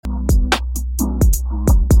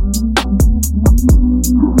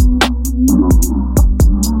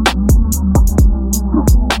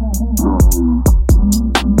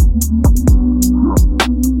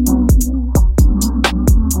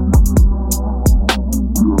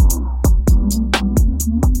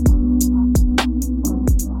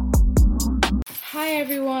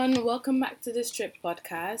welcome back to the Strip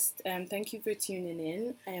podcast. Thank you for tuning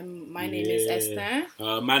in. My name is Esther.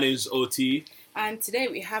 My name is OT. And today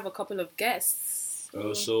we have a couple of guests.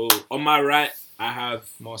 So on my right, I have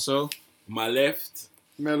Marcel. My left,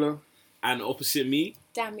 Mello. And opposite me,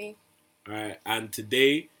 Dammy. Alright, and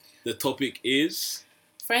today the topic is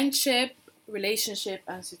friendship, relationship,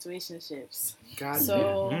 and situationships.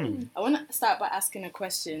 I want to start by asking a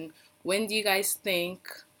question. When do you guys think,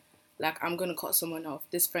 like, I'm going to cut someone off?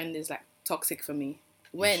 This friend is, like, toxic for me.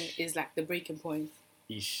 When is, like, the breaking point?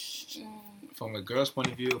 From a girl's point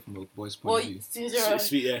of view or from a boy's point of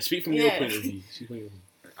view? Speak from your point of view.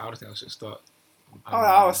 I don't think I should start.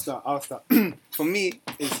 I'll start. For me,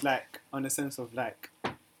 it's like on the sense of like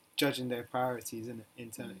judging their priorities in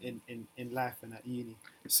life and at uni.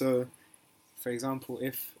 So, for example,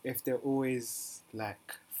 if they're always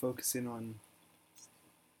like focusing on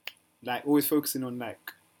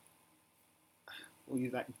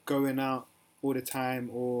going out all the time,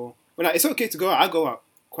 or like it's okay to go out. I go out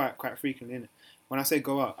quite frequently, innit? When I say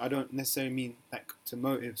go out, I don't necessarily mean like to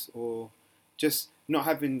motives or just not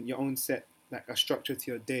having your own set, like a structure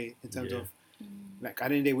to your day in terms of like at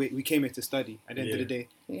the end of the day we came here to study. At the end of the day,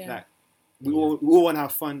 like we all want to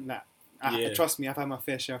have fun. Like trust me, I've had my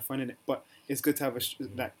fair share of fun in it, but it's good to have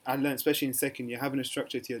like I learned, especially in second year, having a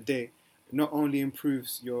structure to your day not only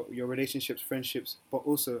improves your relationships, friendships, but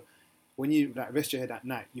also when you like rest your head at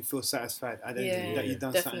night, you feel satisfied at the end that you've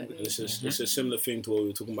done something good. It's a similar thing to what we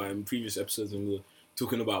were talking about in previous episodes, and we were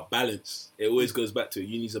talking about balance. It always goes back to it.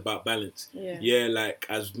 Uni's about balance. Yeah, like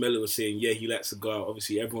as Mello was saying, he likes to go out.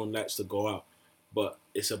 Obviously, everyone likes to go out, but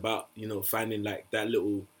it's about finding like that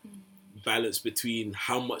little balance between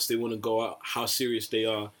how much they want to go out, how serious they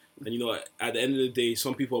are, and at the end of the day,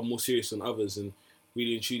 some people are more serious than others, and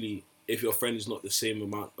really and truly, if your friend is not the same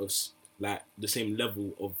amount of like the same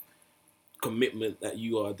level of commitment that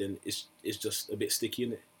you are, then it's just a bit sticky,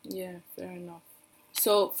 isn't it? Yeah, fair enough.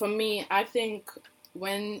 So for me, I think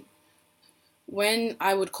when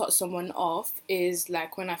I would cut someone off is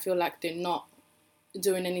like when I feel like they're not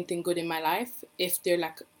doing anything good in my life. If they're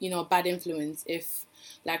like, a bad influence. If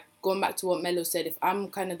like going back to what Mello said, if I'm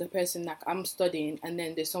kind of the person like I'm studying and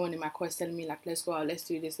then there's someone in my course telling me like, let's go out, let's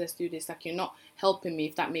do this, like you're not helping me,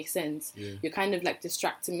 if that makes sense. You're kind of like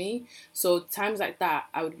distracting me. So times like that,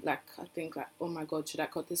 I think like, oh my God, should I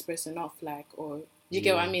cut this person off? Like, or you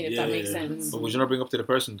get what I mean, if that makes sense. But would you not bring up to the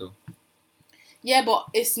person though? Yeah, but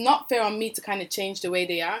it's not fair on me to kind of change the way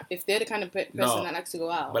they are. If they're the kind of person that likes to go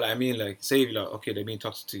out. But I mean, like, say if you're like, okay, they're being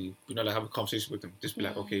toxic to you, like have a conversation with them. Just be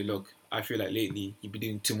like, okay, look, I feel like lately you've been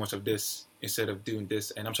doing too much of this instead of doing this,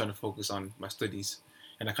 and I'm trying to focus on my studies,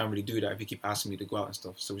 and I can't really do that if you keep asking me to go out and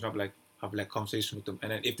stuff. So we have like conversation with them,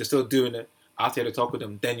 and then if they're still doing it after you had to talk with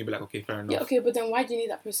them, then you'll be like, okay, fair enough. Yeah, okay, but then why do you need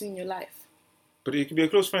that person in your life? But it could be a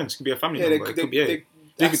close friend, it could be a family member, They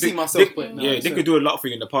could do a lot for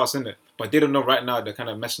you in the past, innit? But they don't know right now. They're kind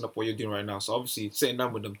of messing up what you're doing right now. So obviously, sitting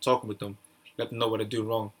down with them, talking with them, let them know what they're doing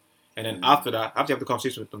wrong, and then after that, after you have the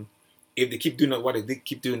conversation with them, if they keep doing what they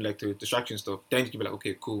keep doing, like the distraction stuff, then you can be like,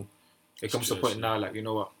 okay, cool. It comes to a point now, like, you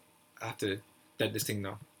know what, I have to dead this thing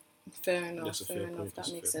now. Fair enough. That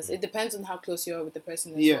makes sense. It depends on how close you are with the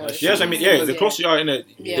person. The closer you are in it,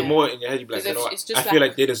 the more in your head you be like, you know what, I feel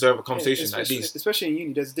like they deserve a conversation at least. Especially in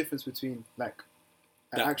uni, there's a difference between like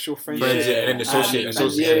an actual friendship and then associate.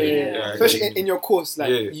 Especially in your course,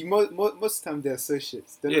 like you most of the time they're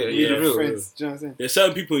associates. They're not really friends. Do you know what I'm saying? There's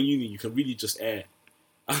certain people in uni you can really just air.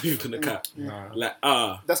 I'm even gonna cut. Like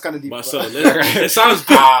that's kind of deep. Marcel, it sounds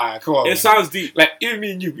deep. Come on. It sounds deep. Like even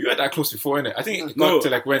me and you, we were that close before, innit? I think it got to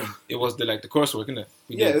like when it was the coursework, innit?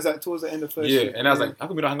 It was like towards the end of first year. And I was like, how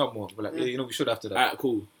come we don't hang up more? We're like, we should after that. Alright,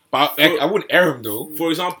 cool. But I wouldn't air him though. For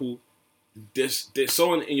example, there's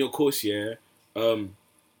someone in your course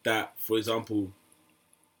that, for example,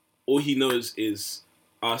 all he knows is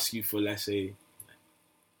ask you for, let's say,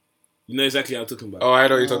 you know exactly what I'm talking about. Oh, I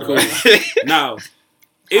know what you're talking about. Now,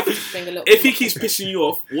 if he keeps pissing you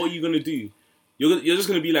off, what are you gonna do? You're just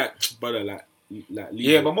gonna be like, brother, like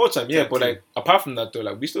leave but more time, but like apart from that though,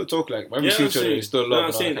 like we still talk, like when we see each other, it's still love.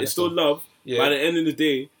 I'm saying it's still love. But at the end of the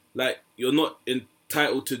day, like you're not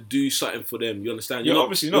entitled to do something for them. You understand? You're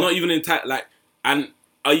not even entitled. Like, and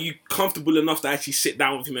are you comfortable enough to actually sit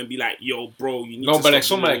down with him and be like, yo, bro, you need to but like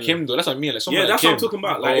someone like him though, that's what I mean. Like someone that's what I'm talking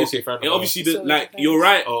about. Like, obviously, you're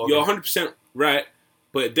right. You're 100% right.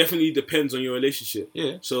 But it definitely depends on your relationship.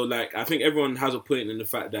 Yeah. So, like, I think everyone has a point in the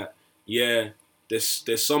fact that,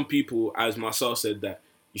 there's some people, as Marcel said, that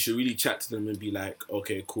you should really chat to them and be like,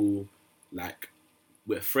 okay, cool, like,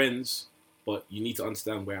 we're friends, but you need to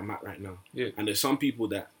understand where I'm at right now. Yeah. And there's some people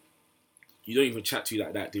that you don't even chat to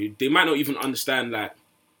like that, dude. They might not even understand, like,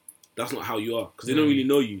 that's not how you are because they don't really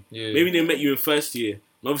know you. Yeah. Maybe they met you in first year.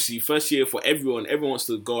 And obviously, first year for everyone wants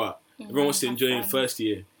to go out. Everyone wants to enjoy in first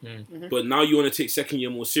year. But now you want to take second year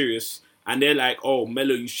more serious. And they're like, oh,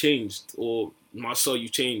 Mello, you changed. Or Marcel, you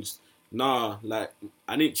changed. Nah, like,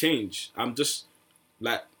 I didn't change. I'm just,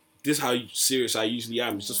 like, this is how serious I usually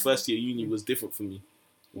am. It's just first year uni was different for me.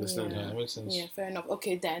 Understand? Yeah, that makes sense. Yeah, fair enough.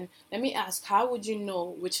 Okay, then, let me ask, how would you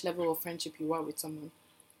know which level of friendship you are with someone?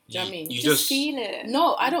 Do you know what I mean? You just feel it.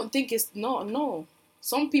 No, I don't think it's... No.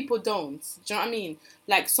 Some people don't. Do you know what I mean?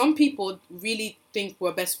 Like, some people really think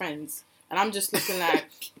we're best friends. And I'm just looking like...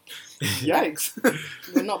 Yikes.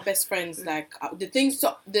 We're not best friends. Like, the thing...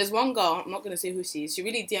 So, there's one girl, I'm not going to say who she is. She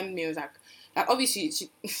really DM'd me and was like obviously,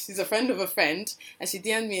 she's a friend of a friend. And she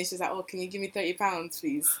DM'd me and she's like, oh, can you give me £30,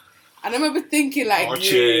 please? And I remember thinking, like,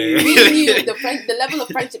 me and you, the level of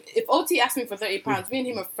friendship... If OT asked me for £30, me and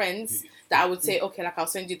him are friends... that I would say, okay, like, I'll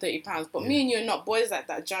send you £30. But me and you are not boys like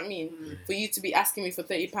that, do you know what I mean? For you to be asking me for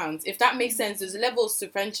 £30. If that makes sense, there's levels to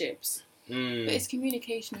friendships. But it's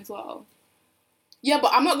communication as well. Yeah,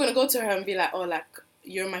 but I'm not going to go to her and be like, oh, like,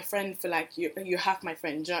 you're my friend for, like, you're half my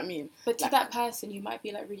friend, do you know what I mean? But to like, that person, you might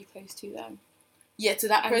be, like, really close to them. Yeah, to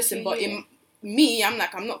that person, but in me, I'm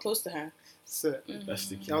like, I'm not close to her. So, that's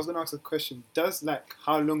the key. I was going to ask a question. Does, like,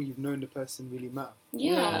 how long you've known the person really matter?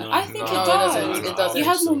 Yeah, I think it does. It doesn't. You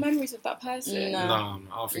have more memories of that person. No, I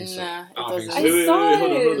don't think so. Nah, I don't think so. It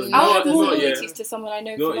does. I have more loyalties to someone I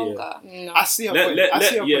know for longer. No. I see her point.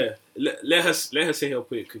 Let her say her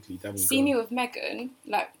point quickly. See me with Megan,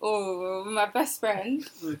 like, my best friend.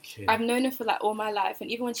 Okay. I've known her for, like, all my life.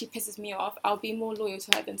 And even when she pisses me off, I'll be more loyal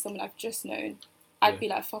to her than someone I've just known. I'd be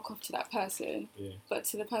like, fuck off to that person. Yeah. But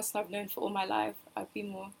to the person I've known for all my life, I'd be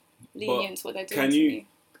more lenient to what they're doing to me.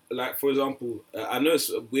 Like, for example, I know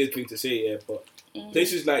it's a weird thing to say here, but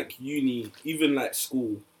places like uni, even like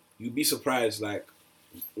school, you'd be surprised, like,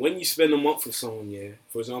 when you spend a month with someone,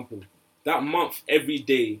 for example, that month, every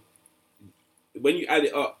day, when you add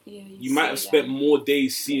it up, you might have spent more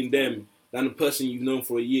days seeing them than the person you've known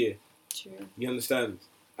for a year. True. You understand?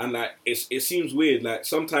 And, like, it seems weird, like,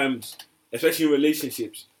 sometimes... Especially in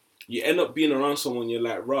relationships, you end up being around someone, you're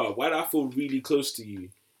like, rah, why do I feel really close to you?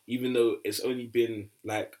 Even though it's only been,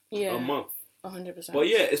 like, a month. 100%. But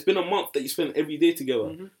yeah, it's been a month that you spend every day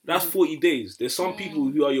together. That's 40 days. There's some people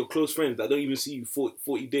who are your close friends that don't even see you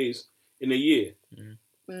 40 days in a year.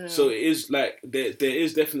 So it is like there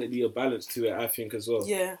is definitely a balance to it, I think, as well.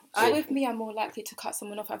 Yeah. So with me, I'm more likely to cut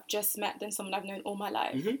someone off I've just met than someone I've known all my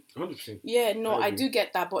life. 100%. Yeah, no, I do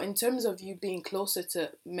get that. But in terms of you being closer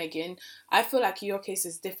to Megan, I feel like your case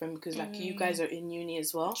is different because, like, you guys are in uni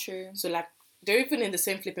as well. True. So, like, they're even in the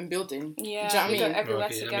same flipping building. Yeah, do you know what I mean? Go everywhere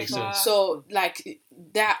together. So, like,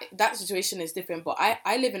 that situation is different. But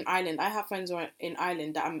I live in Ireland. I have friends who are in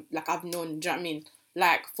Ireland that I've known. Do you know what I mean?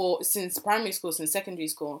 Like, since primary school, since secondary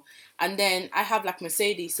school. And then I have, like,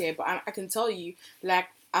 Mercedes here, but I can tell you, like,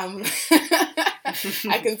 I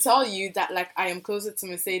can tell you that, like, I am closer to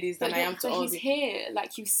Mercedes than I am to Ozzy. He's here.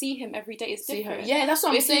 Like, you see him every day. It's different. Yeah, that's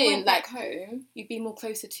what I'm saying. If you went back home, you'd be more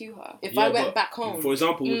closer to her. If I went back home. For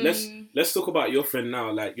example, let's talk about your friend now.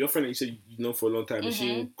 Like, your friend that you said you know for a long time, is she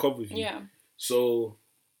in cover with you? Yeah. So,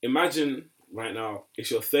 imagine right now,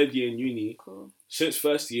 it's your third year in uni. Cool. Since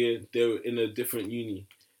first year, they were in a different uni.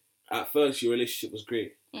 At first, your relationship was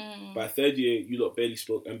great. By third year, you lot barely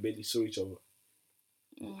spoke and barely saw each other.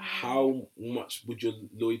 How much would your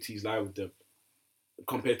loyalties lie with them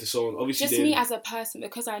compared to someone? Obviously, just me as a person,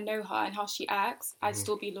 because I know her and how she acts, I'd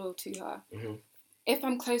still be loyal to her. If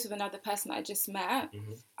I'm close with another person that I just met,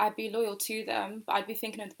 I'd be loyal to them, but I'd be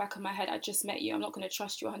thinking in the back of my head, I just met you, I'm not going to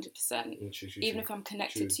trust you 100%, even if I'm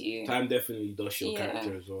connected to you. Time definitely does show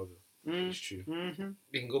character as well. It's true.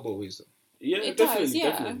 It can go both ways though. Yeah, it definitely,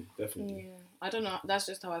 does, definitely. Yeah, I don't know. That's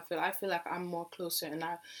just how I feel. I feel like I'm more closer, and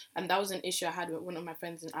that was an issue I had with one of my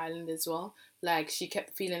friends in Ireland as well. Like, she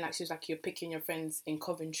kept feeling like she was like, you're picking your friends in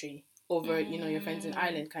Coventry over, your friends in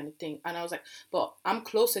Ireland kind of thing. And I was like, but I'm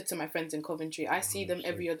closer to my friends in Coventry. I see them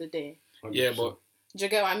every other day. 100%. Yeah, but do you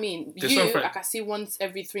get what I mean? Like, I see once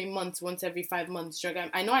every 3 months, once every 5 months. Do you get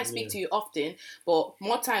what I mean? I know I speak to you often, but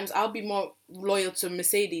more times I'll be more loyal to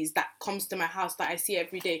Mercedes that comes to my house that I see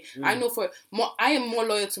every day. I know I am more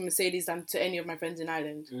loyal to Mercedes than to any of my friends in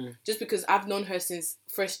Ireland. Just because I've known her since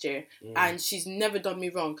first year and she's never done me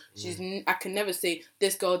wrong. I can never say,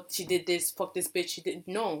 this girl, she did this, fuck this bitch, she did.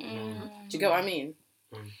 No. Do you get what I mean?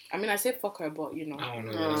 I mean, I say fuck her, but, I don't know.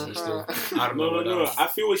 I don't know. No. I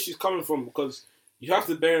feel where she's coming from because you have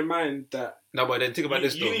to bear in mind that... No, but then think about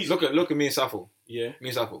this though. Look at me and Safo. Yeah. Me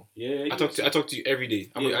and Safo. Yeah. I talk to you every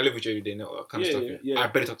day. I live with you every day, that kind of stuff. Yeah. I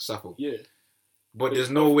better talk to Safo. Yeah. But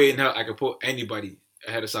there's no way in hell I can put anybody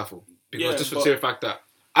ahead of Safo. Because just for the sheer fact that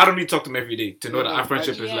I don't need to talk to them every day to know that our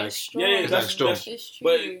friendship is like strong. That's strong.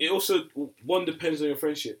 But it also, one, depends on your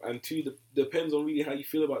friendship, and two, depends on really how you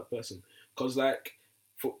feel about the person. Because like,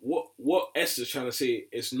 for what Esther's trying to say,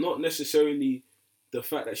 it's not necessarily the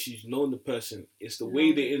fact that she's known the person. It's the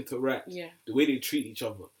way they interact, the way they treat each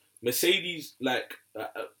other. Mercedes, like,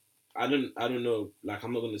 I don't know. Like,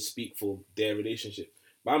 I'm not gonna speak for their relationship,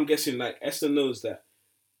 but I'm guessing like Esther knows that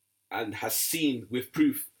and has seen with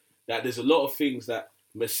proof that there's a lot of things that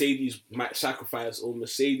Mercedes might sacrifice or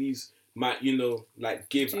Mercedes might, like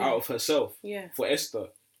give out of herself for Esther.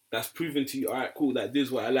 That's proven to you, all right, cool, that this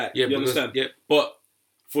is what I like. Yeah, you understand? Yeah. But,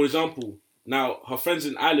 for example, now, her friends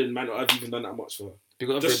in Ireland might not have even done that much for her.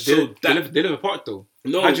 Because they live apart, though.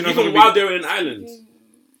 No, even while they're in Ireland.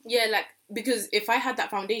 Yeah, like, because if I had that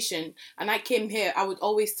foundation and I came here, I would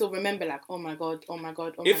always still remember, like, oh my God.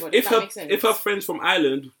 If that makes sense. If her friends from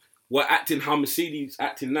Ireland were acting how Mercedes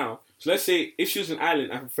acting now, so let's say if she was in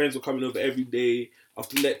Ireland and her friends were coming over every day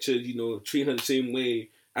after lectures, treating her the same way,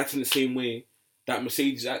 acting the same way that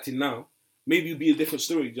Mercedes is acting now, maybe it'd be a different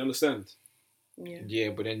story. Do you understand? Yeah,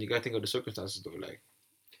 but then you gotta think of the circumstances though. Like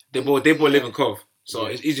they both live in Cove, so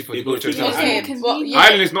it's easy for you to go to a town.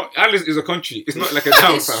 Ireland is a country. It's not like a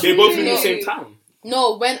town. They both live in the same town.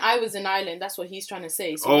 No, when I was in Ireland, that's what he's trying to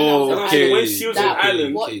say. So when she was in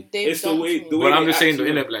Ireland, it's the way. But I'm just saying, though,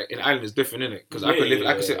 in Ireland it's different, innit? Because I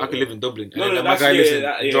could live in Dublin, and then my guy lives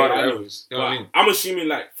in Jordan. You know what I mean? I'm assuming,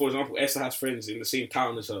 like, for example, Esther has friends in the same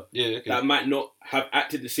town as her. Yeah, okay. That might not have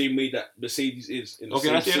acted the same way that Mercedes is. In the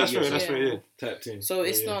same city. That's fair. Yeah. Type thing. So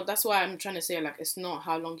it's not. That's why I'm trying to say, like, it's not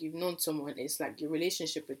how long you've known someone. It's like your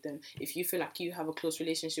relationship with them. If you feel like you have a close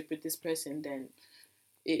relationship with this person, then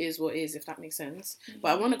it is what it is, if that makes sense.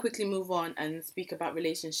 But I want to quickly move on and speak about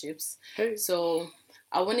relationships. So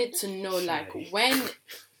I wanted to know, like,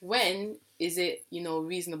 when is it,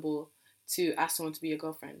 reasonable to ask someone to be your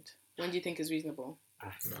girlfriend? When do you think is reasonable?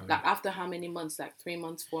 Like, after how many months? Like 3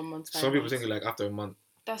 months, 4 months, 5 Some months? people think like after a month.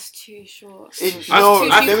 That's too short. I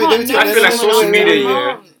feel like social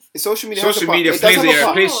media, social media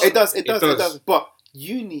plays it does. But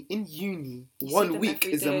in uni, 1 week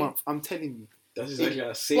is a month. I'm telling you. That's exactly what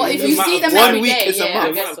I say. Well, if you see them every day, is a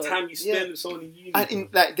month. The amount of time you spend with someone in uni. And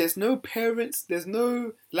there's no parents, there's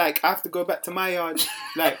no, like, I have to go back to my yard.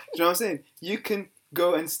 Like, do you know what I'm saying? You can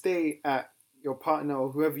go and stay at your partner or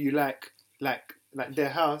whoever you like their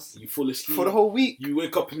house. You fall asleep. For the whole week. You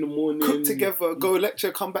wake up in the morning. Cook together, go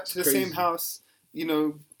lecture, come back to the same house.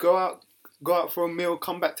 Go out for a meal,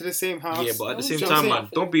 come back to the same house. Yeah, but at the same time, man,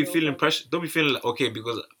 don't be feeling pressure. Don't be feeling like, okay,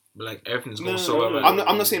 because like everything's going so well.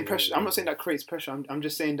 I'm not saying pressure. I'm not saying that creates pressure. I'm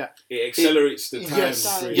just saying that it accelerates the time. Yes.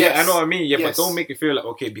 I know what I mean. Yeah, but don't make it feel like,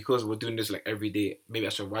 okay, because we're doing this like every day, maybe I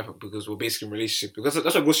should wipe up because we're basically in a relationship. Because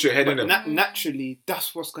that's what goes through your head, innit? Naturally,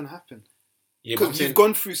 that's what's gonna happen. Yeah, because you've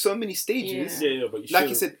gone through so many stages. Yeah, but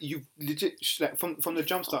you said, you've legit like from the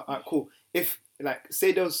jump start. Alright, cool. If like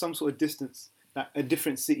say there was some sort of distance, like a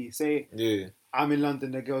different city. Say I'm in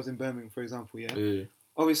London, the girl's in Birmingham, for example. Yeah.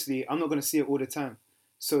 Obviously, I'm not gonna see it all the time.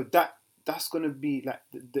 So that's gonna be like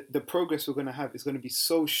the progress we're gonna have is gonna be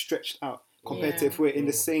so stretched out compared to if we're in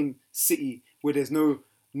the same city where there's no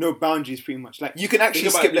boundaries, pretty much. Like you can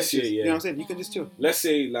actually skip lectures. You know what I'm saying? You can just chill. Let's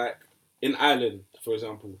say like in Ireland, for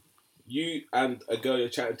example, you and a girl you're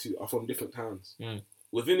chatting to are from different towns.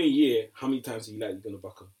 Within a year, how many times are you likely gonna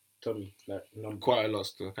buck her? Tell me, like, number. Quite a lot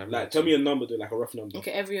still. Like, tell me a number, though, like a rough number.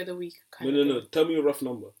 Okay, every other week. No. Tell me a rough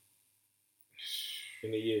number.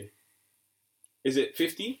 In a year. Is it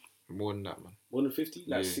 50? More than that, man. More than 50?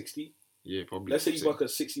 Like 60? Yeah, probably. Let's say you buck her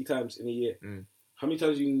 60 times in a year. How many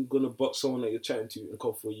times are you going to buck someone that you're chatting to and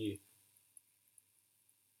call for a year?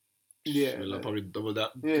 Yeah. Like probably double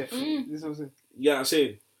that. Yeah. That's what I'm saying. Yeah, I'm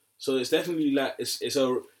saying. So it's definitely like, it's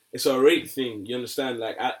a rate thing, you understand?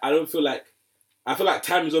 Like, I feel like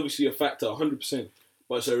time is obviously a factor, 100%,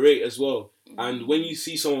 but it's a rate as well. And when you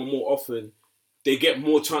see someone more often, they get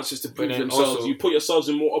more chances to prove themselves. Also, you put yourselves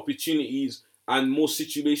in more opportunities and more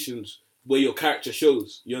situations where your character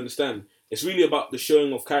shows. You understand? It's really about the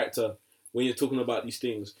showing of character when you're talking about these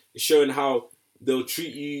things. It's showing how they'll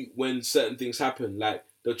treat you when certain things happen. Like,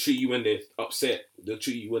 they'll treat you when they're upset. They'll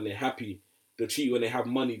treat you when they're happy. They'll treat you when they have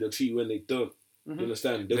money. They'll treat you when they don't. You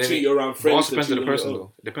understand? They'll treat you around friends. It also depends on the person,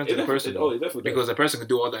 though. It depends on the person. Oh, it definitely does. Because the person can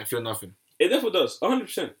do all that and feel nothing. It definitely does.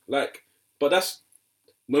 100%. Like, but that's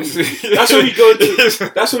when we go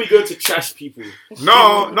into trash people.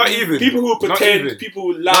 No, not even. People who pretend, people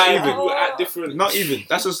who lie, people who act different. Not even.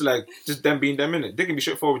 That's just like, just them being them, innit? They can be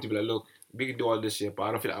straightforward to be like, look, we can do all this shit, but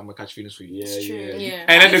I don't feel like I'm gonna catch feelings for you. Yeah.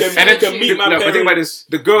 And then meet my parents. But think about this: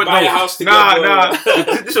 the girl, buy a house together. Nah.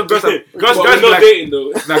 This one girls be not dating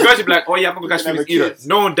though. Girls be like, oh yeah, I'm gonna catch feelings either.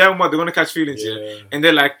 No one damn well they're gonna catch feelings, yeah. And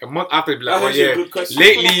then like a month after, be like, oh yeah,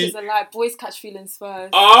 lately. Boys catch feelings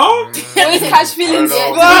first. Oh, boys catch feelings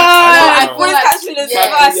first. Boys catch feelings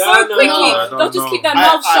first so quickly. They'll just keep their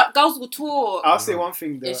mouth shut. Girls will talk. I'll say one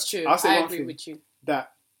thing. It's true. I'll say I one agree thing with you.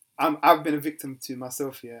 that I've been a victim to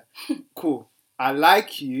myself. Yeah, cool. I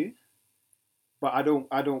like you, but I don't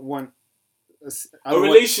want a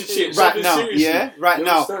relationship right now. Seriously. Yeah, right you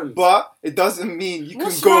now. Understand? But it doesn't mean you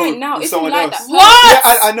What's can go right now? with Isn't someone like else. that. What? Yeah,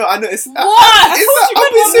 I know. It's what? I told you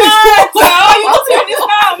I'm being serious. you're not doing this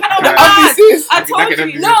now. I'm being serious. I told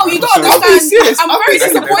you. No, you don't I'm being serious. I'm very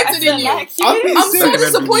disappointed in you. I'm so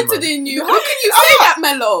disappointed in you. How can you say that,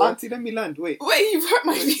 Mello? Auntie, let me land. Wait, you've hurt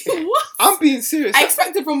my feelings. What? I'm being serious. I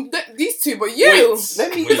expected from these two, but you.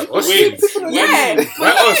 Let me. Yeah.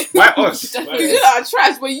 Why us? Because you are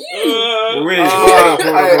trash, but you. Hold on.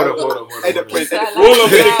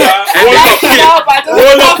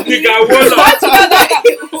 Roll up, nigga. Roll up.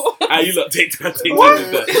 And you lot take that.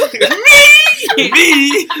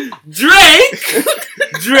 Me,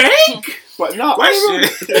 Drake. But no, question.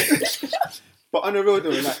 But on the road though,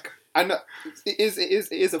 like I know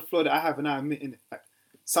it is a flaw that I have, and I admit in it. Like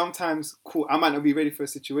sometimes, cool, I might not be ready for a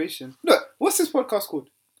situation. Look, what's this podcast called?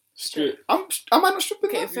 Strip. I might not strip it.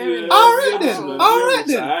 Okay, fair enough. All right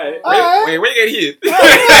then. Wait, where you get hit?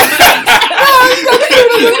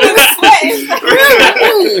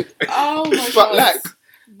 Oh my god. But like,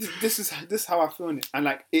 this is how I feel in it, and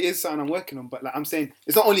like it is something I'm working on. But like I'm saying,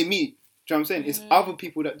 it's not only me. Do you know what I'm saying? It's other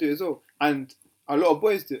people that do it as well, and a lot of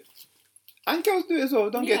boys do it, and girls do it as well.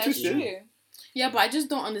 Don't get twisted. True. Yeah, but I just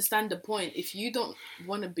don't understand the point. If you don't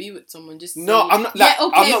want to be with someone, just say, no, I'm not. Like, yeah,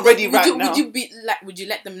 okay, I'm not ready right now. Would you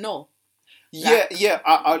let them know? Yeah.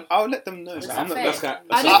 I'll let them know. I don't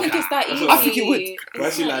think it's that easy. I think you would. Why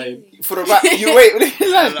is he lying? For the right, you wait. Let me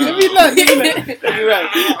land.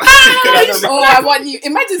 Oh, I want you.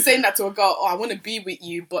 Imagine saying that to a girl. Oh, I want to be with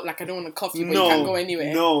you, but like I don't want to cuff you, but you can't go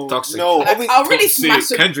anywhere. No, toxic. No, like, I'll really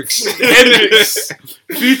smash it. Kendricks.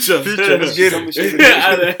 Future.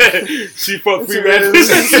 She fucked free red. On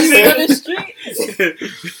the street.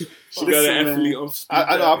 She got an athlete off.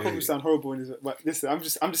 I know I probably sound horrible in this, but listen, I'm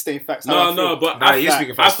just stating facts. No, but I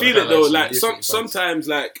feel it though. Like sometimes,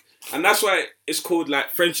 like, and that's why it's called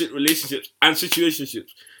like friendship, relationships, and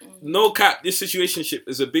situationships. No cap, this situationship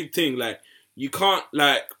is a big thing. Like, you can't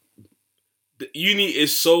like. The uni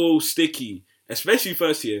is so sticky, especially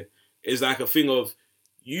first year. It's like a thing of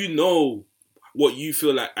you know what you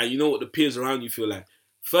feel like, and you know what the peers around you feel like.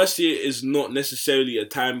 First year is not necessarily a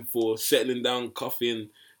time for settling down, coughing,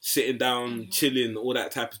 sitting down, chilling, all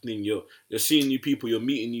that type of thing. You're seeing new people, you're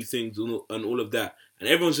meeting new things, and all of that. And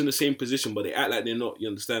everyone's in the same position, but they act like they're not. You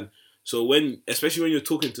understand? So especially when you're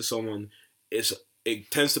talking to someone, it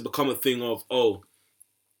tends to become a thing of, oh,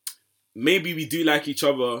 maybe we do like each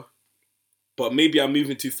other, but maybe I'm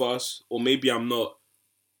moving too fast, or maybe I'm not.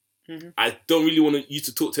 Mm-hmm. I don't really want you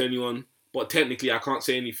to talk to anyone, but technically I can't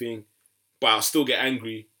say anything, but I'll still get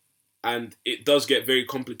angry. And it does get very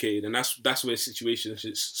complicated, and that's where situations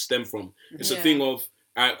stem from. It's a thing of,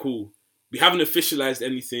 alright, cool. We haven't officialized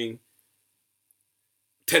anything.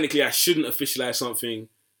 Technically, I shouldn't officialize something,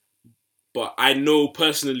 but I know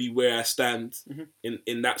personally where I stand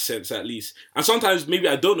in that sense, at least. And sometimes maybe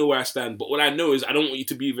I don't know where I stand, but what I know is I don't want you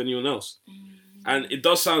to be with anyone else. And it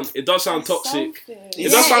does sound toxic. Selfish. It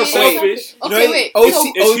does sound selfish. Okay, wait.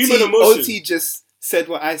 It's human emotion. OT just said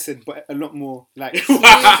what I said, but a lot more like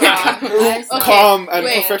calm and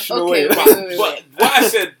professional way. But what I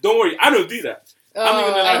said, don't worry, I don't do that. I'm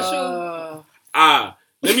not gonna lie.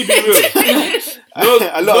 Let me be real.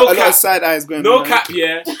 A lot of side eyes going on. No cap,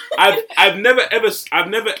 yeah. I've never ever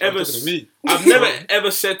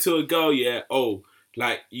said to a girl, yeah, oh,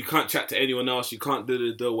 like you can't chat to anyone else, you can't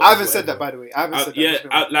do. I haven't said that, by the way. I haven't said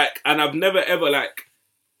that. Yeah, and I've never ever like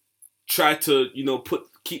tried to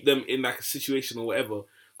keep them in like a situation or whatever,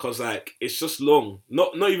 because like it's just long.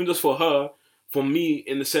 Not even just for her, for me,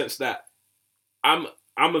 in the sense that I'm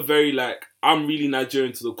a very like I'm really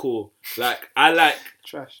Nigerian to the core. Like I like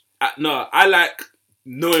trash. I like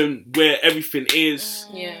knowing where everything is.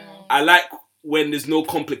 Yeah. I like when there's no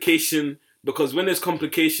complication, because when there's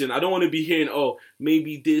complication, I don't want to be hearing, oh,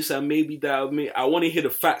 maybe this and maybe that. I want to hear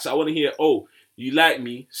the facts. I want to hear, oh, you like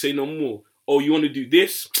me, say no more. Oh, you want to do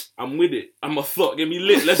this? I'm with it. I'm a fuck. Get me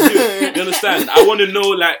lit. Let's do it. You understand? I want to know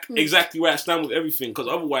like exactly where I stand with everything, because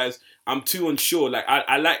otherwise I'm too unsure. Like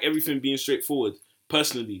I like everything being straightforward.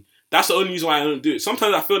 Personally, that's the only reason why I don't do it.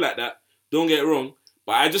 Sometimes I feel like that. Don't get it wrong, but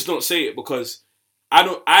But I just don't say it because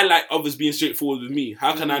I like others being straightforward with me.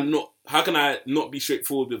 How can I not be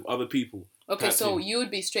straightforward with other people? Okay, so you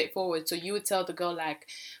would be straightforward. So you would tell the girl, like,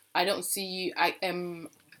 I don't see you. I don't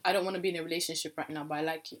want to be in a relationship right now, but I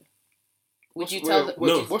like you. Would you tell?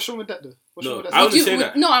 What's wrong with that though? I wouldn't say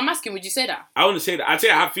that. No, I'm asking. Would you say that? I wouldn't say that. I'd say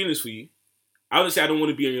I have feelings for you. I wouldn't say I don't want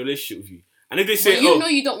to be in a relationship with you. And if they say, but you know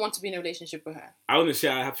you don't want to be in a relationship with her. I wouldn't say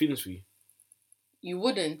I have feelings for you. You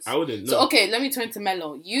wouldn't. I wouldn't. No. So okay, let me turn to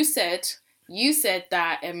Mello. You said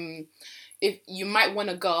that if you might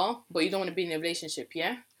want a girl, but you don't want to be in a relationship,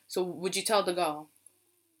 yeah. So would you tell the girl?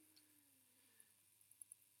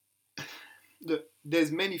 Look,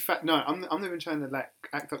 there's many No, I'm not even trying to like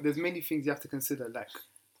act up. There's many things you have to consider. Like,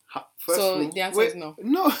 first so of all, the answer is no.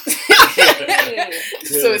 No. So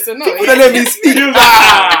it's a no. People don't let me speak. So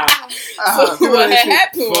what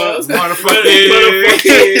happened was, but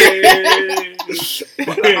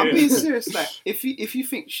like, I'm being serious. Like, if you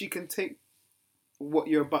think she can take what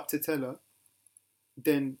you're about to tell her,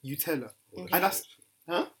 then you tell her, and that's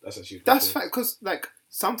actually fact. Because like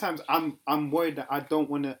sometimes I'm worried that I don't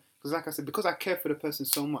want to. Because like I said, because I care for the person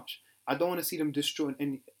so much, I don't want to see them destroyed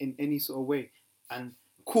in any sort of way. And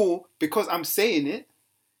cool, because I'm saying it,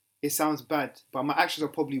 it sounds bad, but my actions are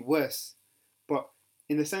probably worse. But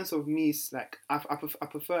in the sense of me, like I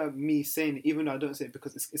prefer me saying it, even though I don't say it,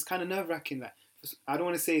 because it's kind of nerve-wracking. Like, I don't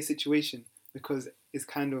want to say a situation because it's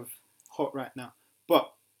kind of hot right now.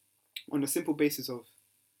 But on the simple basis of,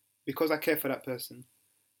 because I care for that person,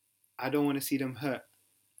 I don't want to see them hurt.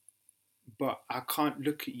 But I can't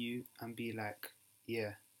look at you and be like,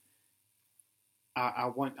 yeah, I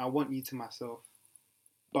want you to myself.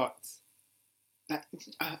 But I'm do you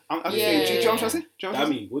know what I'm trying to say?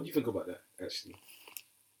 Dami, what do you think about that, actually?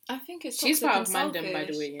 I think it's she's part of Mandem, by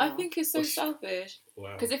the way. You know? I think it's so selfish.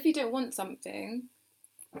 Wow. Because if you don't want something,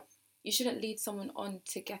 you shouldn't lead someone on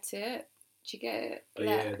to get it. Do you get it? Oh,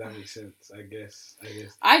 yeah, that makes sense. I guess.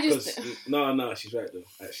 I just no, she's right though.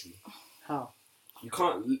 Actually, how? You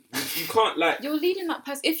can't like. You're leading that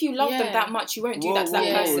person. If you love them that much, you won't do that to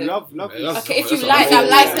that person. Love. Okay, if you like that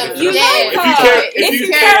lifestyle, if you like her, if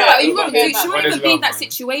you care about her, you wouldn't do. She wouldn't even be in that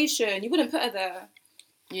situation. You wouldn't put her there.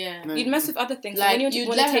 Yeah. You'd mess with other things. Like, when you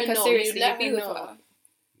want to take her seriously, you'd be with her.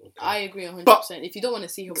 I agree 100%. If you don't want to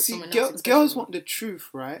see her with someone else, girls want the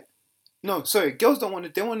truth, right? No, sorry, girls don't want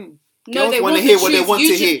it. They want. No, girls want to hear what they want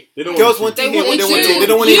to hear. Girls want to hear what they want to hear. They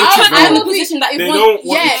don't want to hear the truth. I'm in the position that they don't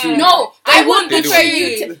want the truth. No, I want the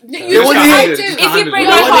truth. They want to hear it. If you bring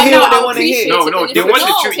my heart now, they want to hear. No, they want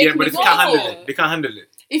the truth, yeah, but if you can't handle it, they can't handle it.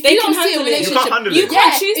 If you don't see a relationship, you can't handle it. You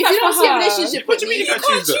can't choose if that you don't for see a her. relationship, What do you mean You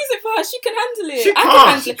can't choose it for her. She can handle it. She I can't. can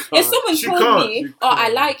handle it. If someone She told can't. me,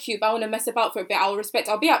 I like you, but I want to mess about for a bit, I'll respect.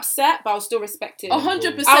 I'll be upset, but I'll still respect it.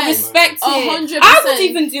 100%. I'll respect it. 100%. I would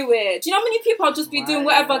even do it. Do you know how many people I'll just be doing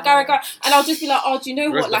whatever, Gara, and I'll just be like, oh, do you know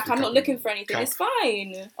what? Like, I'm not looking for anything. It's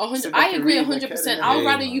fine. 100. I agree 100%. I would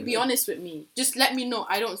rather you be honest with me. Just let me know.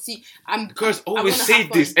 I don't see. Girls always say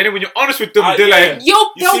this, and then when you're honest with them, they're like,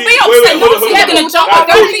 they'll be upset. No one's gonna jump up.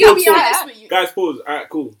 They'll be upset. Guys, pause. Alright,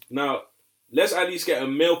 cool. Now, let's at least get a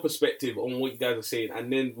male perspective on what you guys are saying,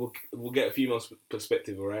 and then we'll get a female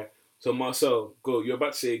perspective, alright? So, Marcel, go. You're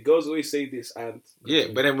about to say, girls always say this, and... Yeah,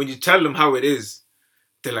 but then when you tell them how it is,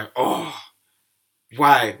 they're like, oh,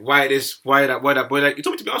 why this, why that, why that? But like, you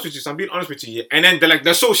told me to be honest with you, so I'm being honest with you, yeah? And then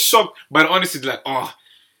they're so shocked by the honesty, they're like, oh,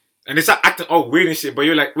 and they start acting all weird and shit, but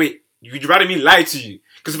you're like, wait, you'd rather me lie to you?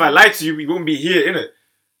 Because if I lie to you, we won't be here, innit?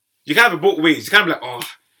 You can't have it both ways. You can't be like, oh,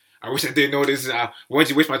 I wish I didn't know this. Why don't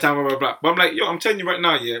you waste my time? Blah, blah, blah. But I'm like, yo, I'm telling you right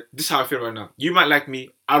now, yeah, this is how I feel right now. You might like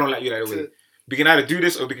me. I don't like you that way. We can either do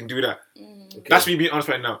this or we can do that. Okay. That's me being honest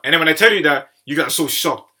right now. And then when I tell you that, you got so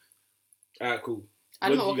shocked. Alright, cool. I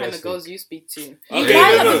don't know what kind of girls you speak to.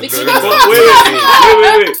 Okay, no. Wait.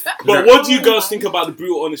 But what do you girls think about the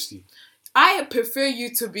brutal honesty? I prefer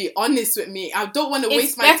you to be honest with me. I don't want to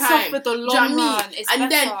waste my time. It's better for the long run. And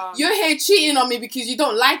then you're here cheating on me because you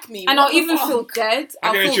don't like me. And I'll even feel dead.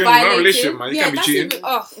 I'll feel violated. Man. You can't be cheating. That's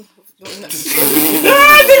what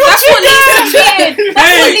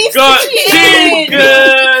leads to cheating.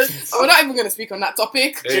 We're not even going to speak on that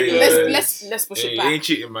topic. Let's push it back. You ain't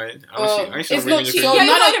cheating, man. Honestly, it's not cheating. You're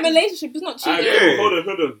not in a relationship. It's not cheating.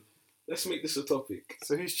 Hold on. Let's make this a topic.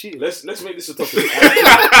 So who's cheating? Let's make this a topic.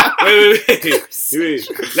 Wait.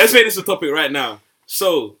 Let's make this a topic right now.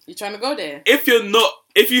 So you trying to go there? If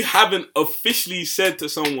you haven't officially said to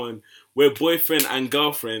someone we're boyfriend and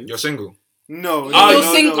girlfriend, you're single. No, you're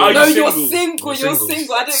single. No, you're single. You're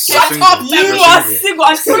single. I don't care. Shut up. You are single.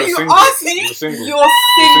 Until you ask me, you're single.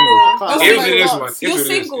 You're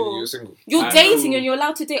single. You're single. You're dating and you're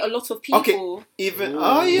allowed to date a lot of people. Okay. Even you're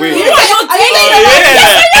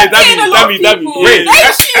dating a lot of people.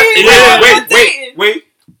 Wait.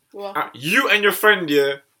 You and your friend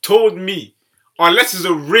told me, unless there's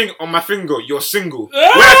a ring on my finger, you're single. When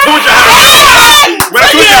I told you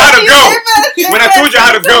how to go. When I told you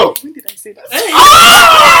how to go. When did I say that?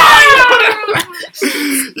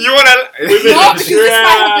 You wanna? No, because this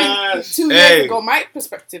might have been 2 years ago. My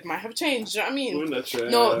perspective might have changed. You know what I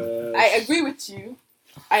mean? No, I agree with you.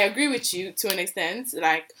 To an extent.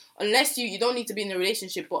 Like, unless you don't need to be in a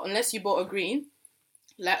relationship, but unless you both agree.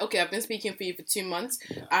 Like, okay, I've been speaking for you for 2 months,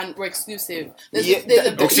 and we're exclusive. That's the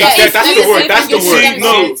word. That's the word.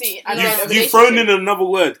 No, you've thrown in another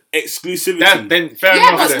word, exclusivity. Then fair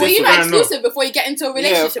enough. Yeah, but you're not exclusive before you get into a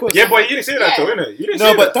relationship. Yeah, but you didn't say that though, innit? You didn't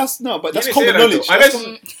say that. But that's common knowledge.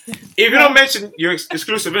 If you don't mention you're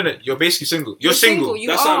exclusive, innit, you're basically single. You're single.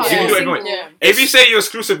 You are. You can do it anyway. If you say you're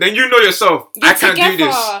exclusive, then you know yourself. I can't do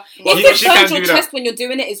this. If you burn your chest when you're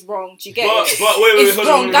doing it, it's wrong. Do you get it? But wait, it's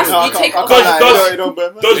wrong. That's what you take off.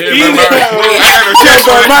 Does being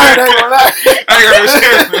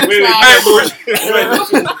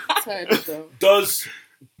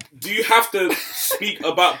do you have to speak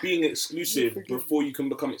about being exclusive before you can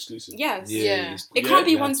become exclusive? Yes. Yeah. It can't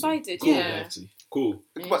be one-sided. Cool. Yeah. Cool.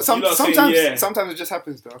 But sometimes it just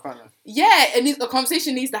happens though. I can't lie. Yeah, and a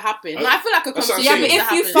conversation needs to happen. I feel like a conversation. Yeah, but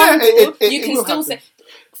if you fumble, you can still say,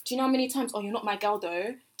 "Do you know how many times? Oh, you're not my girl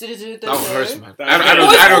though." That hurts, man. I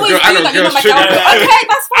don't girls trigger. Okay,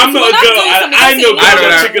 that's fine. I'm not a girl. I know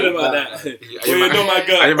girls triggered about that. You're not my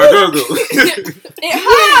girl. You're my girl. It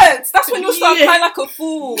hurts. That's when you'll start crying like a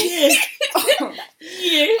fool.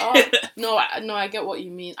 No, I get what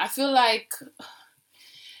you mean. I feel like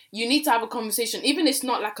you need to have a conversation, even if it's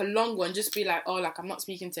not like a long one. Just be like, oh, like I'm not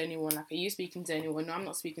speaking to anyone. Like, are you speaking to anyone? No, I'm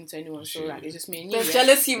not speaking to anyone. So like, it's just me and you. The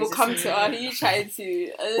jealousy will come to her. Who are you trying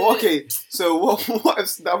to? Okay, so what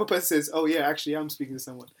if the other person says, oh yeah, actually I'm speaking to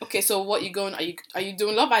someone? Okay, so what you going? Are you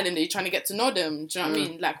doing Love Island? Are you trying to get to know them? Do you know what I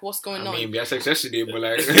mean? Like, what's going on? I mean, that's yesterday, but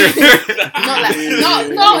like, no.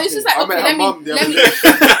 It's just like, okay, let me.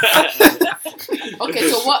 Okay,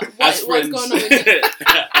 so what's going on with you?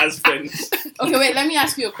 As friends. Okay, wait. Let me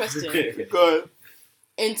ask you a question. Go ahead.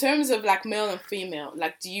 In terms of like male and female,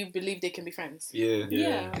 like, do you believe they can be friends? Yeah.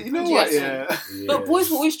 You know what? Yeah. But boys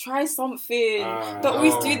will always try something. They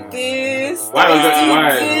always do this. Why?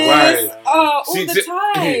 All the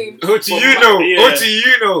time. What do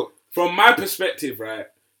you know? From my perspective, right?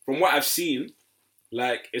 From what I've seen,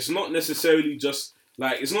 like, it's not necessarily just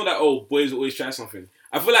like, it's not that boys always try something.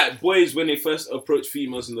 I feel like boys, when they first approach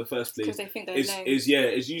females in the first place, because they think they're it's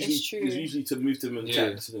usually to move to them and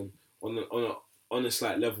chat to them on a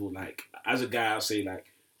slight level. Like, as a guy, I'll say,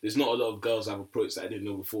 like, there's not a lot of girls I've approached that I didn't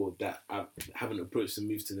know before that I haven't approached to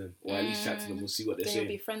move to them or at least chat to them or see what they're saying.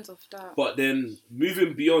 They'll be friends off that. But then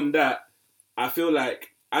moving beyond that, I feel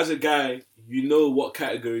like as a guy, you know what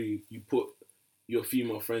category you put your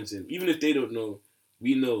female friends in. Even if they don't know,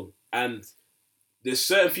 we know. And there's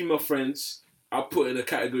certain female friends I'll put in a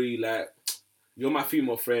category like, you're my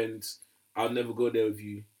female friend, I'll never go there with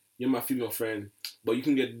you. You're my female friend, but you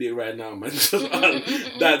can get a date right now, man.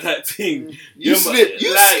 that thing. You slip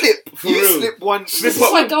one. This is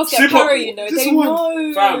why girls get parried, you know. They know.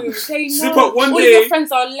 They know. Slip up one day. All of your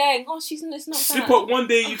friends are laying. Oh, it's not slip up one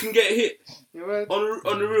day, you can get hit.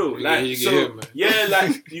 On the real. Like,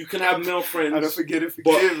 like, you can have male friends. I don't forget it,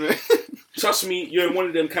 man. Trust me, you're in one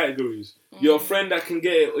of them categories. You're a friend that can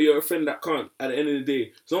get it, or you're a friend that can't. At the end of the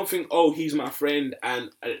day, so don't think, oh, he's my friend,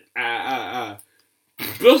 and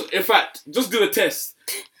In fact, just do a test.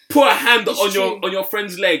 Put a hand on your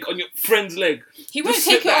friend's leg, He won't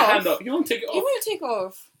take it off. Hand up. He won't take it off. He won't take it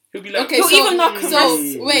off. He'll be like, okay, even not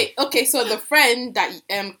caress. So the friend that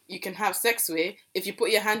you can have sex with, if you put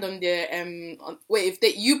your hand on their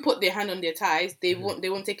you put their hand on their thighs, they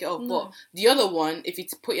won't take it off. No. But the other one, if you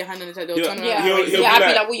put your hand on the thigh, they'll turn around. I'd be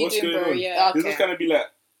like, what you doing, bro? Yeah, okay. He'll just kind of be like,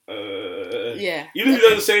 Even if he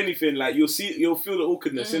doesn't say anything, like you'll feel the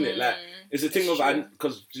awkwardness in it. Like, it's a thing of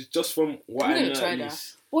because just from what I know,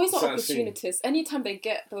 boys are opportunists. Anytime they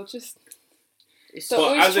get, they'll just.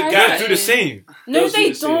 But as a guy, do the same. No,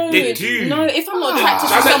 they don't. They do. No, if I'm not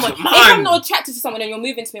attracted to someone, and you're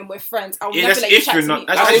moving to me and we're friends, I'll never let you chat to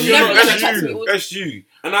me. That's you.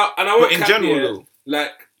 And I want in general though,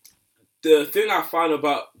 like the thing I found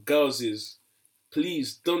about girls is,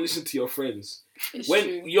 please don't listen to your friends.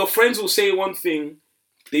 When your friends will say one thing,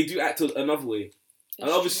 they do act another way. And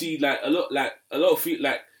obviously, like a lot of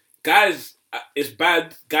guys it's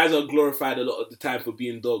bad. Guys are glorified a lot of the time for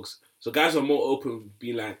being dogs. So guys are more open,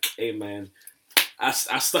 being like, hey man, I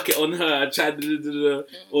stuck it on her, I tried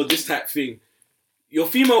or this type thing. Your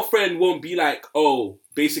female friend won't be like, oh,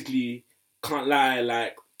 basically, can't lie,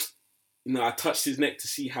 like, you know, I touched his neck to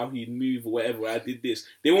see how he'd move or whatever, I did this.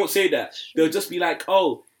 They won't say that. They'll just be like,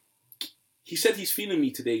 oh, he said he's feeling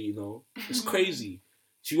me today, you know. It's crazy.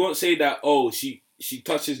 She won't say that, oh, she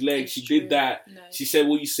touched his leg, she did that, she said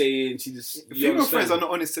what you saying, she just... Female friends are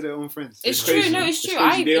not honest to their own friends. It's true, no, it's true.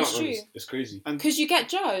 It's true. It's crazy. Because you get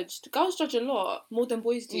judged. Girls judge a lot, more than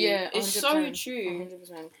boys do. Yeah, it's so true.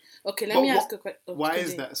 100%. Okay, let me ask a question. Why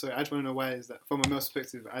is that? Sorry, I just want to know why is that. From a male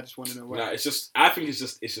perspective, I just want to know why. Nah, it's just... I think it's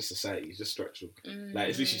just society. It's just structural. Like,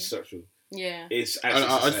 it's literally structural. Yeah. It's actually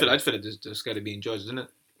I just feel like they're scared of being judged, isn't it?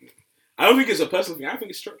 I don't think it's a personal thing. I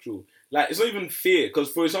think it's structural. Like, it's not even fear.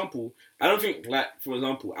 Because, for example, I don't think, like, for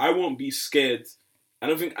example, I won't be scared. I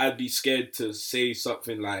don't think I'd be scared to say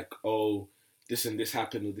something like, oh, this and this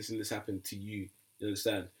happened or this and this happened to you. You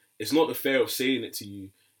understand? It's not the fear of saying it to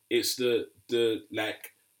you. It's the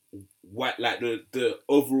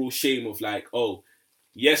overall shame of like, oh,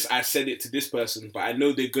 yes, I said it to this person, but I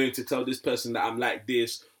know they're going to tell this person that I'm like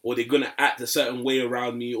this, or they're going to act a certain way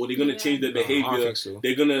around me, or they're going to change their behavior. I think so.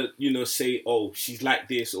 They're going to, you know, say, oh, she's like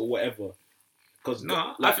this or whatever. Cause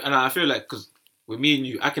I feel like, because with me and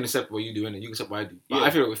you, I can accept what you do, innit? You can accept what I do. But I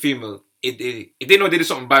feel like with female, if they know they did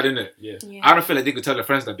something bad, innit? Yeah. I don't feel like they could tell their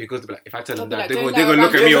friends that, because like, if I tell them that, they're gonna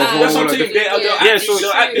look at me or it's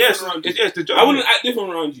the job. I wouldn't act different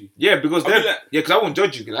around you. Yeah, because because I won't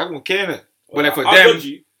judge you, because I won't care, innit? But like for I'll them, judge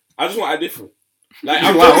you. I just want to act different. Like,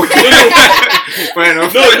 fair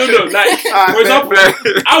enough. No. Like, for example,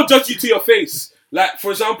 I'll judge you to your face. Like,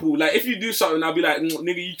 for example, like, if you do something, I'll be like,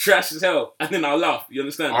 nigga, you trash as hell. And then I'll laugh. You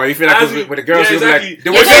understand? Or you feel like with the girls, you'll be like, they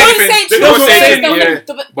won't say anything. They won't say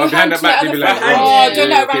anything. But behind the back, they'll be like, oh, don't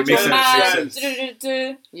let around your man.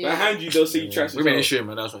 Behind you, they'll say you trash as hell. Women ain't shit,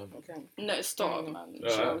 man. That's what I'm Okay. No, stop, man.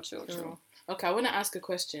 Chill. Okay, I want to ask a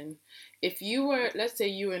question. If you were, let's say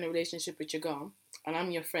you were in a relationship with your girl, and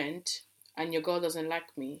I'm your friend, and your girl doesn't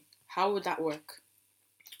like me, how would that work?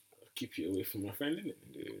 Keep you away from my friend,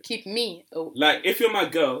 innit? Keep me. Like, if you're my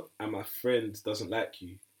girl and my friend doesn't like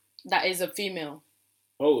you. That is a female.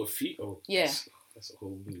 Oh, a female? Oh, yeah. That's a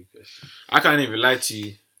whole new question. I can't even lie to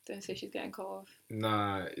you. Don't say she's getting cut off.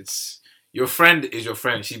 Nah, it's... Your friend is your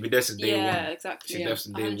friend. She'll be there since day one. Yeah, exactly. She'll be there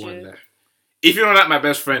since day 100. Like, if you don't like my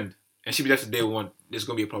best friend, and she'll be there since day 1, there's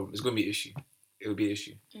going to be a problem. There's going to be an issue. It'll be an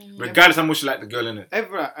issue. Regardless how much you like the girl, innit?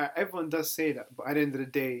 Everyone does say that, but at the end of the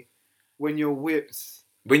day, when you're whipped...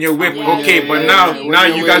 But now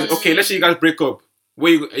you guys, okay, let's say you guys break up.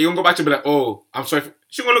 Where you gonna go back to be like, oh, I'm sorry.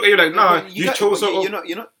 She's gonna look at you like, nah, you chose her.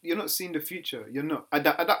 You're not seeing the future. You're not at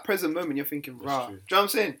that present moment. You're thinking, rah. Do you know what I'm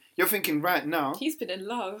saying? You're thinking right now. He's been in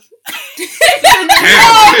love. He's been in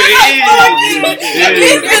love.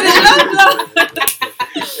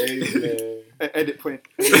 Edit point.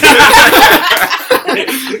 Cut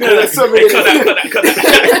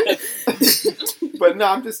that. But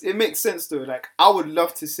no, it makes sense though. Like, I would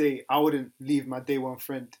love to say I wouldn't leave my day one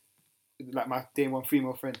friend, like my day one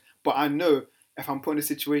female friend. But I know if I'm put in a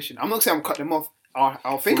situation, I'm not saying I'm cut them off.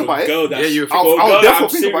 I'll think about it. I'll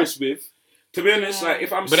definitely think serious with. To be honest, like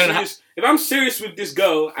if I'm serious with this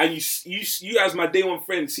girl and you as my day one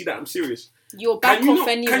friend see that I'm serious, you're back off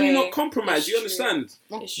anyway. Can you not compromise? You understand?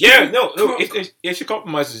 Yeah, no. If she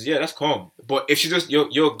compromises, yeah, that's calm. But if she just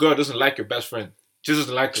your girl doesn't like your best friend, she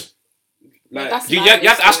doesn't like her. Like, you have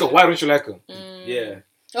to ask her, why don't you like her? Yeah.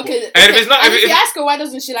 Okay. And if it's not, if you ask her why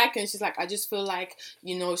doesn't she like her, and she's like, I just feel like,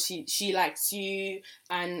 you know, she likes you,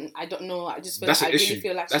 and I don't know, I just feel that's like an issue. Really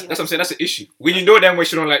feel like that's what I'm saying. That's an issue. When you know them when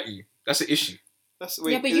she don't like you, that's an issue. But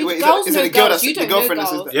girls know girls. You don't know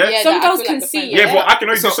girls. Yeah, some girls can see. Yeah, but I can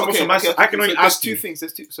only do so much for myself. I can only ask two things.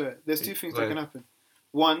 There's two things that can happen.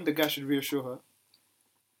 One, the guy should reassure her,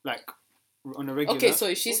 like on a regular. Okay, so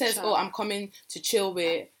if she says, "Oh, I'm coming to chill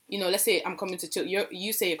with," you know, let's say I'm coming to chill.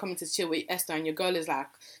 You say you're coming to chill with Esther, and your girl is like,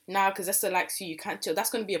 "Nah, because Esther likes you. You can't chill."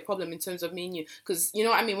 That's going to be a problem in terms of me and you, because you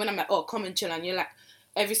know what I mean. When I'm like, "Oh, come and chill," and you're like,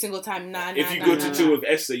 every single time, nah. If you go to chill with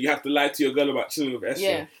Esther, you have to lie to your girl about chilling with Esther.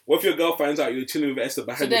 Yeah. What if your girl finds out you're chilling with Esther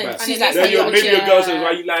behind your back? Then your girl says,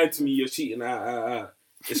 "Why you lying to me? You're cheating."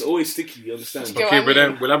 It's always sticky. You understand? Okay, but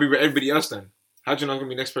then will I be with everybody else then? How do you know I'm gonna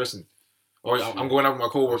be the next person? Or I'm going out with my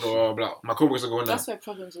coworker, or blah. My coworkers are going out. That's where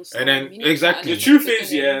problems will start. And then exactly, the truth is,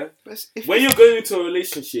 when you're going into a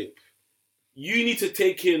relationship, you need to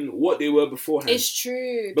take in what they were beforehand. It's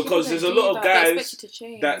true. Because there's a lot of guys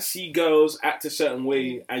that see girls act a certain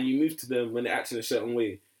way and you move to them when they act in a certain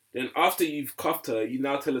way. Then after you've cuffed her, you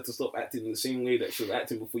now tell her to stop acting in the same way that she was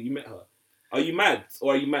acting before you met her. Are you mad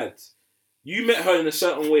or are you mad? You met her in a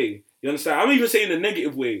certain way. You understand? I'm even saying a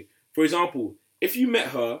negative way. For example, if you met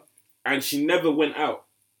her and she never went out,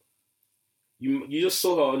 you just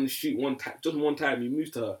saw her on the street one time, you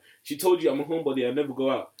moved to her. She told you, I'm a homebody, I never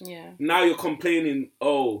go out. Yeah. Now you're complaining,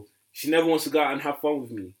 oh, she never wants to go out and have fun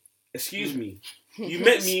with me. Excuse me. You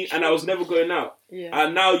met me and I was never going out. Yeah.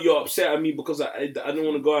 And now you're upset at me because I don't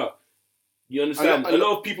want to go out. You understand? A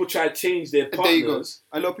lot of people try to change their partners. There you go.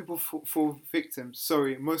 A lot of people fall victims.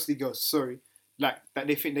 Sorry, mostly girls. Sorry, like that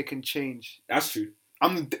they think they can change. That's true.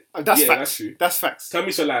 That's facts. That's true. That's facts. Tell me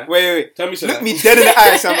it's a lie. Wait. Tell me it's a lie. Look me dead in the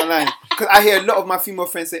eyes. I'm lying. Because I hear a lot of my female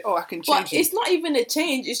friends say, "Oh, I can change." But it's not even a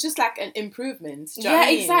change. It's just like an improvement. Yeah,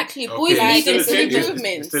 exactly. Okay. Boys need it's an improvement.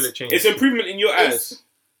 It's still a change. It's improvement in your eyes.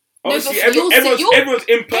 Obviously, No, everyone's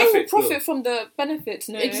imperfect. They will profit from the benefits.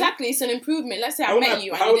 No, exactly. It's an improvement. Let's say I met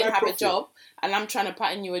you and you didn't have a job, and I'm trying to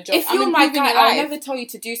pattern you a job. If you're my guy, I'll never tell you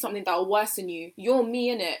to do something that will worsen you. You're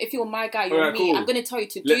me, innit? If you're my guy, you're me. Cool. I'm gonna tell you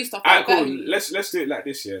to do stuff that will better you. Let's do it like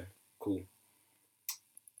this, yeah. Cool.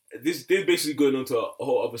 This basically going on to a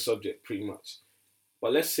whole other subject, pretty much.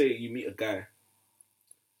 But let's say you meet a guy,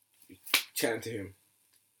 you're chatting to him.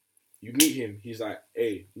 You meet him, he's like,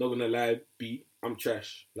 hey, not gonna lie, B, I'm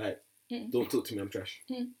trash. Like, don't talk to me, I'm trash.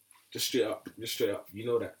 Just straight up. You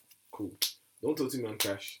know that. Cool. Don't talk to me, I'm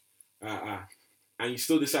trash. And you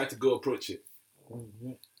still decide to go approach it.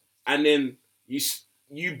 And then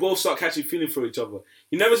you both start catching feelings for each other.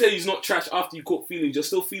 You never say he's not trash after you caught feelings. You're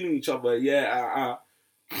still feeling each other. Yeah,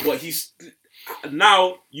 But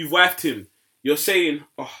now you've wifed him. You're saying,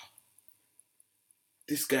 oh,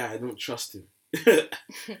 this guy, I don't trust him.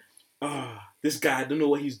 This guy, I don't know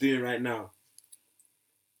what he's doing right now.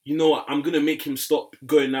 You know what? I'm going to make him stop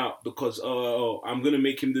going out because I'm going to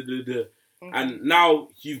make him And now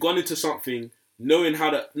you've gone into something knowing how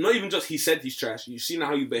to, not even just he said he's trash, you've seen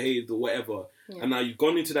how you behaved or whatever. Yeah. And now you've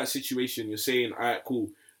gone into that situation, you're saying, all right, cool.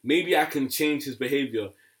 Maybe I can change his behavior.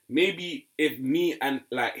 Maybe if me and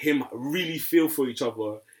like him really feel for each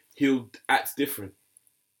other, he'll act different.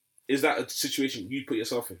 Is that a situation you'd put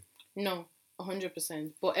yourself in? No,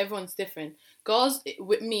 100%. But everyone's different. Girls,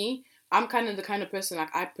 with me, I'm kind of the kind of person,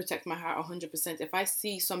 like, I protect my heart 100%. If I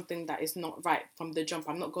see something that is not right from the jump,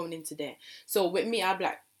 I'm not going into there. So with me, I'll be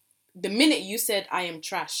like, the minute you said I am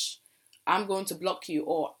trash, I'm going to block you,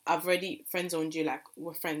 or I've already friend-zoned you, like,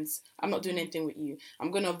 we're friends. I'm not doing anything with you.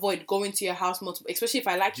 I'm going to avoid going to your house multiple, especially if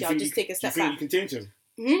I like you, I'll just take a step back. Do you think you can change him?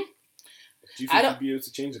 Do you think you'd be able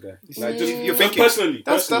to change a guy? Like, you're thinking. Personally.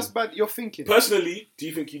 That's bad. You're thinking. Personally, do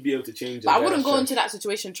you think you'd be able to change a guy? But I wouldn't go into that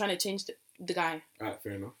situation trying to change the guy. Alright,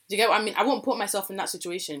 fair enough. Do you get what I mean? I won't put myself in that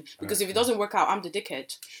situation because if it doesn't work out, I'm the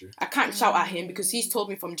dickhead. Sure. I can't shout at him because he's told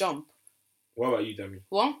me from jump. What about you, Dami?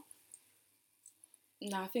 What?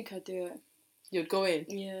 No, I think I'd do it. You'd go in?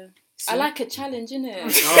 Yeah. See? I like a challenge, innit?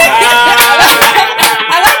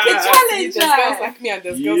 I like a challenge. There's girls like me and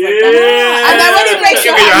there's girls like that. And then when he breaks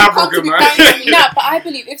your heart, you come to me. No, but I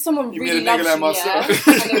believe if someone really loves you,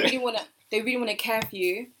 and they really wanna care for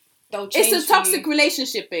you, they'll change. It's a toxic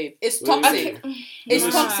relationship, babe. It's toxic. It's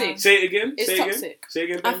toxic. Say it again. It's toxic. Say it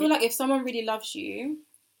again. I feel like if someone really loves you,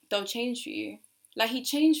 they'll change for you. Like, he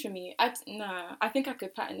changed for me. I think I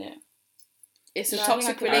could pattern it. It's a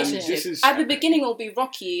toxic relationship. At the beginning, it'll be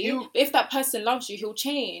rocky. If that person loves you, he'll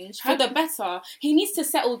change for the better. He needs to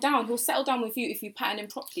settle down. He'll settle down with you if you pattern him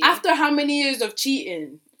properly. After how many years of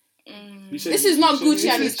cheating? This is not Gucci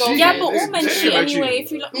and his girlfriend. Yeah, but all men cheat anyway.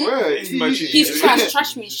 If you he's trash.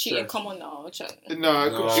 Trash means cheating. Come on now.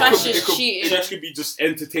 No, trash is cheating. Trash could be just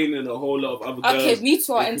entertaining a whole lot of other girls. Okay, me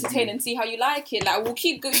too. Entertain and see how you like it. Like, we'll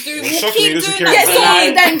keep doing. We'll keep doing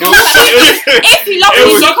that. Then if he loves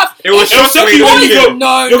it was shocking when you go.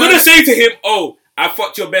 No, you're gonna say to him, "Oh, I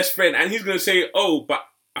fucked your best friend," and he's gonna say, "Oh, but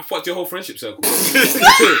I fucked your whole friendship circle."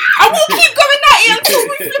 I will keep going at it until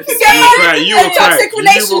we flip again. You will cry. Toxic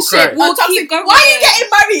relationship. We'll keep going. Why are you getting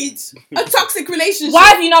married? A toxic relationship. Why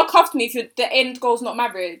have you now cuffed me if the end goal's not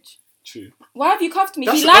marriage? True. Why have you cuffed me?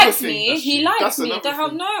 That's he likes me. He likes that's me. The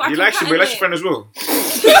hell no. He likes you, but he likes your friend as well.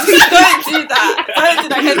 Don't do that. Don't do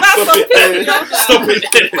that.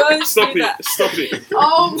 Because that's something. Stop it.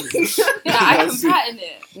 Oh, yeah, I can pattern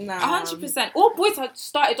it. Nah. 100%. All boys had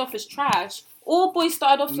started off as trash. All boys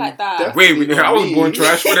started off like that. Wait, I was born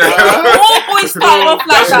trash. What the hell? All boys started off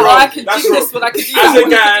like that. I can do this, but I can do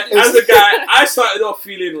that. As a guy, I started off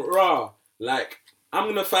feeling raw. Like, I'm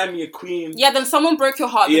gonna find me a queen. Yeah, then someone broke your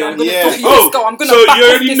heart. Yeah, I'm gonna fuck this girl. I'm gonna so back you off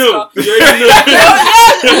already this know. girl. You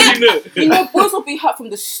already know. You know, boys will be hurt from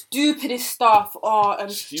the stupidest stuff or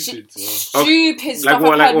stupid stuff. Like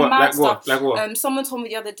what? Like what? Like what? Someone told me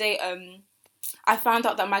the other day. I found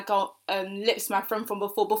out that my girl lips my friend from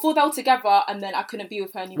before they were together, and then I couldn't be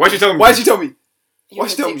with her anymore. Why'd you tell me? Why'd you tell me? Why'd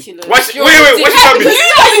you tell me? Wait, what'd you tell me?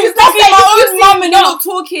 You tell me my own mum and you're not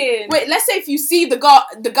talking. Wait, let's say if you see the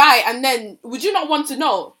guy, and then would you not want to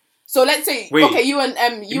know? So let's say, okay, you and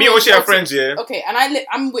me and Oshi are friends, yeah. Okay, and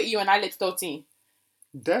I'm with you, and I licked 13.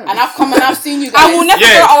 Damn. And I've come and I've seen you guys. I will never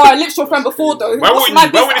go, I licked your friend before though. Why would you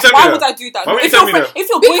tell me that? Why would I do that? Why would you tell me that? If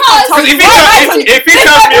your boyfriend tells me, if he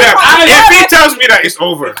tells me that, it's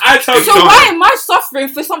over. So why am I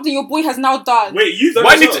suffering for something your boy has now done? Wait, you've done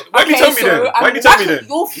it. Why did you tell me then? Why did you tell me then?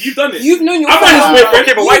 You've done it. You've known your friend. I'm not his boyfriend.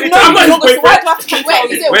 Okay, but why did you tell me? I'm not his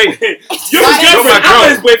boyfriend. Wait. You're his girlfriend. I'm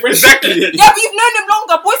not his boyfriend. Exactly. Yeah, but you've known him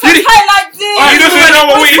longer. Boyfriends tie like this. You don't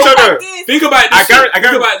know what we each other. Think about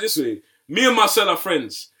it this way. Me and Marcel are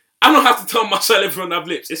friends. I don't have to tell Marcel everyone I've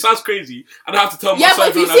lips. It sounds crazy. I don't have to tell Marcel everyone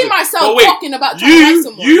I've lips. Yeah, but if you see Marcel talking about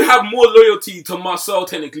someone, you have more loyalty to Marcel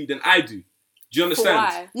technically than I do. Do you understand?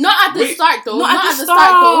 Why? Not at the start though. Not at the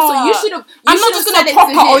start though. So you should have. I'm not just gonna pop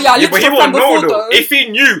out. But he won't know though. If he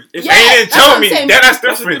knew, if he didn't tell me, then that's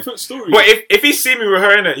different. A different story. But if he see me with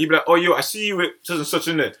her in it, he'd be like, "Oh, yo, I see you with such and such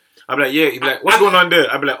in it." I'd be like, "Yeah." He'd be like, "What's going on there?"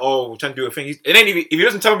 I'd be like, "Oh, we're trying to do a thing." And then if he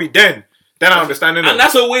doesn't tell me, then I understand it. And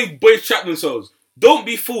that's the way boys trap themselves. Don't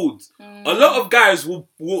be fooled. A lot of guys will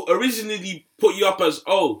originally put you up as,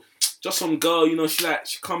 oh, just some girl, you know, she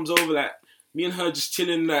comes over like me and her just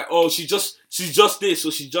chilling like, oh, she's just this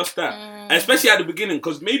or she's just that. And especially at the beginning,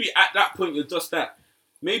 because maybe at that point you're just that.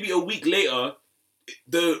 Maybe a week later,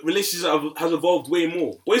 the relationship has evolved way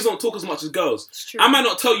more. Boys don't talk as much as girls. I might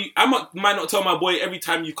not tell my boy every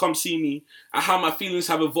time you come see me how my feelings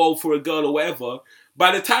have evolved for a girl or whatever.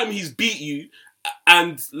 By the time he's beat you,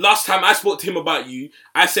 and last time I spoke to him about you,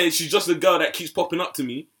 I said she's just a girl that keeps popping up to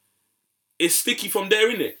me. It's sticky from there,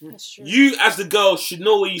 innit? That's true. You, as the girl, should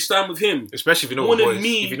know where you stand with him. Especially if you know what boys.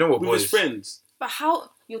 If you know what boys. His friends. But how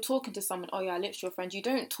you're talking to someone? Oh yeah, I licked your friend. You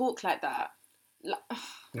don't talk like that.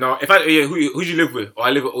 No, who do you live with? Oh,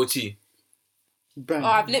 I live with OT. Bang. Oh,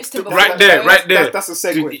 I've licked him before. Right there. That's a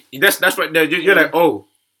segue. That's right there. You're like, oh,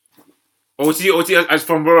 OT as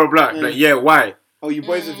from blah blah blah. Like, yeah, why? Oh, you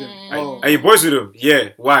boys with him? Are you boys with him? Yeah,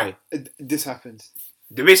 why? This happened.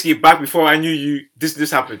 Basically, back before I knew you,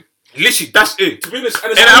 this happened. Literally, that's it. To be honest,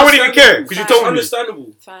 and I wouldn't even care because you told me.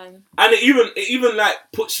 Understandable. Fine. And it even like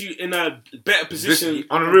puts you in a better position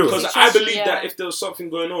on the real. Because I believe that if there was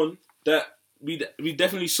something going on, that we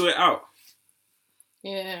definitely saw it out.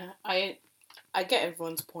 Yeah, I get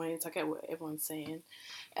everyone's points. I get what everyone's saying.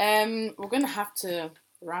 We're gonna have to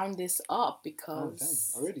round this up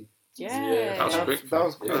because already. Yeah, that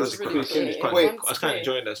was really quick. I was kind of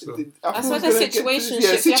enjoying that still. That's why the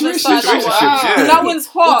situationship. Yeah. That one's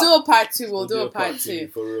hot. We'll do a part two. We'll do a part two.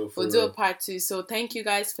 We'll do a part two. So thank you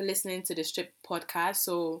guys for listening to the Strip podcast.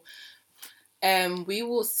 So, we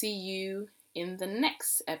will see you in the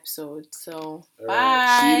next episode. So,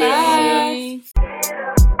 bye. See you later. Bye.